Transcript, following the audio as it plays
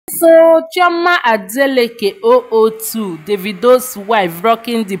So Chioma Adeleke 002, Davido's wife,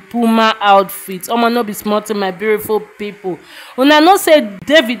 rocking the Puma outfit. Omo no be small thing, my beautiful people. Una know say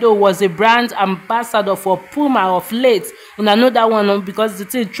Davido was a brand ambassador for Puma of late. Una know that one because the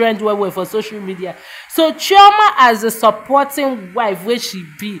thing trend well for social media. So Chioma, as a supporting wife wey she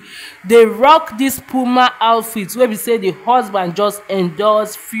be, dey rock this Puma outfit wey be say the husband just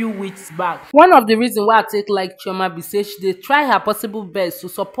endorsed few weeks back. One of the reasons why I take like Chioma be say she dey try her possible best to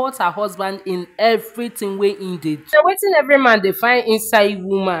support her husband in everything wey im dey do. So wetin every man dey find inside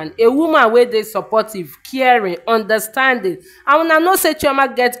woman, a woman wey dey supportive, caring, understanding. And una know say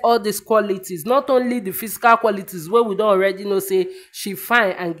Chioma get all these qualities, not only the physical qualities wey we don already know say she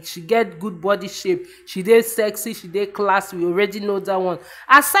fine and she get good body shape, she dey sexy, she dey classy, we already know that one.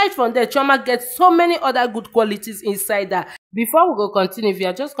 Aside from that, Chioma get so many other good qualities inside her. Before we go continue, if you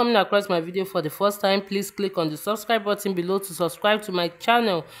are just coming across my video for the first time, please click on the subscribe button below to subscribe to my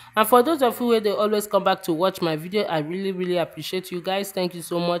channel. And for those of you where they always come back to watch my video, I really appreciate you guys. Thank you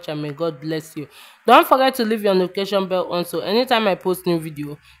so much and may God bless you. Don't forget to leave your notification bell on so anytime I post new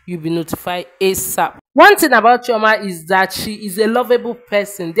video, you'll be notified ASAP. One thing about Chioma is that she is a lovable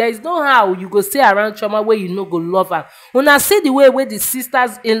person. There is no how you go stay around Chioma where you no go love her. Una see the way where the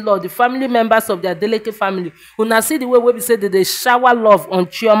sisters-in-law, the family members of their Adeleke family, una see the way where we say that they shower love on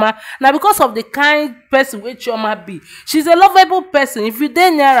Chioma. Now because of the kind person where Chioma be, she's a lovable person. If you dey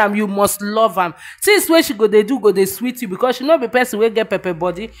near am, you must love am. Since where she go dey do go dey sweet you because she no be person wey get pepper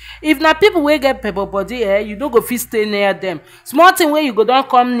body. If na people wey get pepper body, you no go fit stay near them. Small thing wey you go don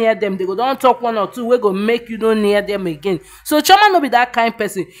come near them, they go don talk one or two wey go make you no near them again. So Chioma no be that kind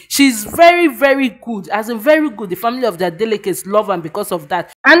person. She's very good, as in very good. The family of the Adelekes love am because of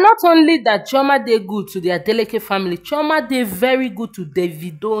that. And not only that, Chioma dey good to the Adeleke family, Chioma dey very good to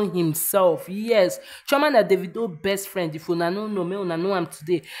Davido himself. Yes, Chioma na Davido best friend. If una no know, may una know am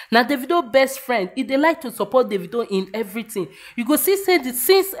today. Na Davido best friend. He dey like to support Davido in everything. You go see say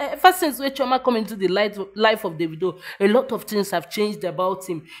since ever since wey Chioma come into the life of Davido, a lot of things have changed about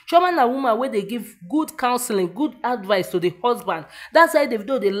him. Chioma na woman wey dey give good counseling, good advice to the husband. That's why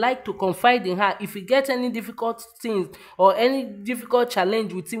Davido dey like to confide in her. If he get any difficult things or any difficult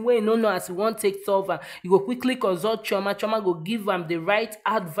challenge with him wey he no know as he wan take solve am, he go quickly consult Chioma. Chioma go give am the right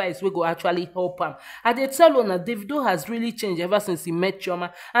advice wey go actually help am. I dey tell una, Davido has really changed ever since he met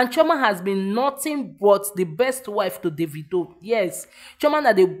Chioma, and Chioma has been nothing but the best wife to Davido. Yes, Chioma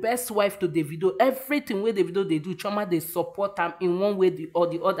na the best wife to Davido. Everything wey Davido dey do, Chioma dey support am in one way or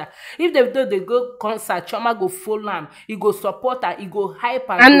the other. If Davido dey go concert, Chioma go follow am, he go support her, he go hype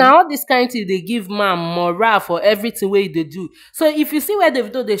am. And na all this kind thing dey give man morale for everything wey he dey do. So if you see where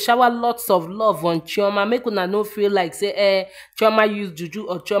Davido dey shower lots of love on Chioma, make una no feel like say Chioma use juju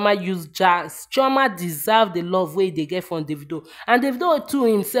or Chioma use jazz. Chioma deserve the love wey they get from Davido, and Davido too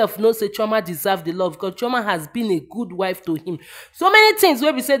himself know say Chioma deserve the love because Chioma has been a good wife to him. So many things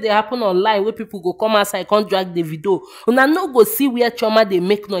wey be say they happen online where people go come outside come drag Davido, una no go see where Chioma dey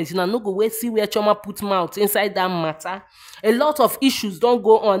make noise, una no go see where Chioma put mouth inside that matter. A lot of issues don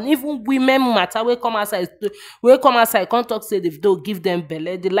go on, even women matter wey come outside come talk say Davido give them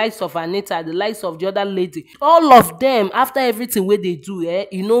belle. The likes of Anita, the likes of the other lady, all of them, after everything wey they do,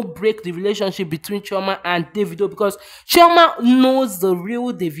 you know, break the relationship between Chioma and Davido because Chioma knows the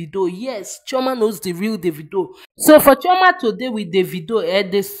real Davido. Yes, Chioma knows the real Davido. So for Chioma today with Davido,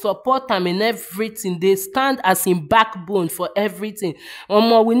 they support am in everything. They stand as in backbone for everything.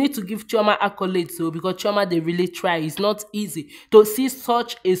 We need to give Chioma accolades so because Chioma they really try. It's not easy to see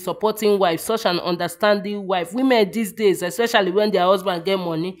such a supporting wife, such an understanding wife. Women these days, especially when their husband get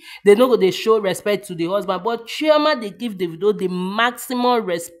money, they no go they show respect to the husband, but Chioma they give Davido the maximum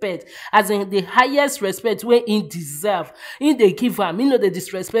respect, as in the highest respect wey he deserve. In they give am, you know, they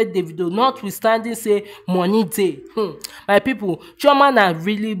disrespect Davido, notwithstanding say money dey. My people, Chioma na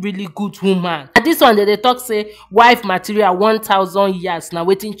really good woman. And this one they talk say wife material 1000 years. Now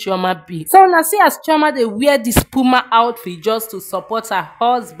waiting Chioma be. So now see as Chioma they wear this Puma outfit just to support her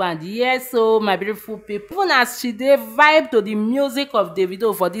husband. Yes, so my beautiful people, even as she dey vibe to the music of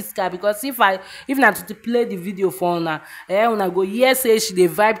Davido for this car, because if not to play the video for una, una go hear say she dey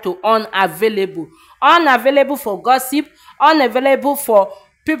vibe to unavailable for gossip, unavailable for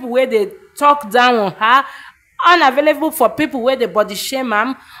people where they talk down on her, unavailable for people where they body shame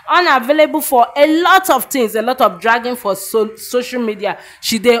am, unavailable for a lot of things, a lot of dragging for social media.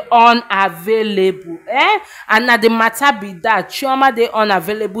 She dey unavailable, and na the matter be that Chioma dey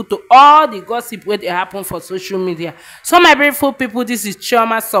unavailable to all the gossip wey dey happen for social media. So my beautiful people, this is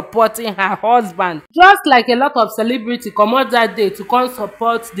Chioma supporting her husband, just like a lot of celebrity comot that day to come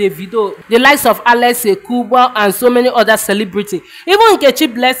support Davido, the likes of Alex Ekubo and so many other celebrity. Even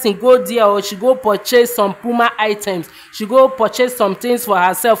Nkechi Blessing go there, or she go purchase some Puma items, she go purchase some things for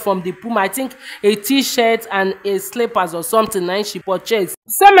herself from the Puma. I think a t-shirt and a slippers or something na she purchase.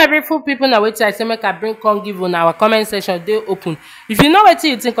 So my beautiful people, na wetin I say make I bring come give una. Our comment section dey open. If you know wetin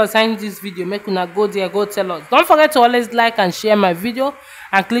you think concerning this video, make una go there, go tell us. Don't forget to always like and share my video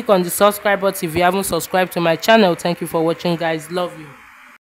and click on the subscribe button if you haven't subscribed to my channel. Thank you for watching, guys. Love you.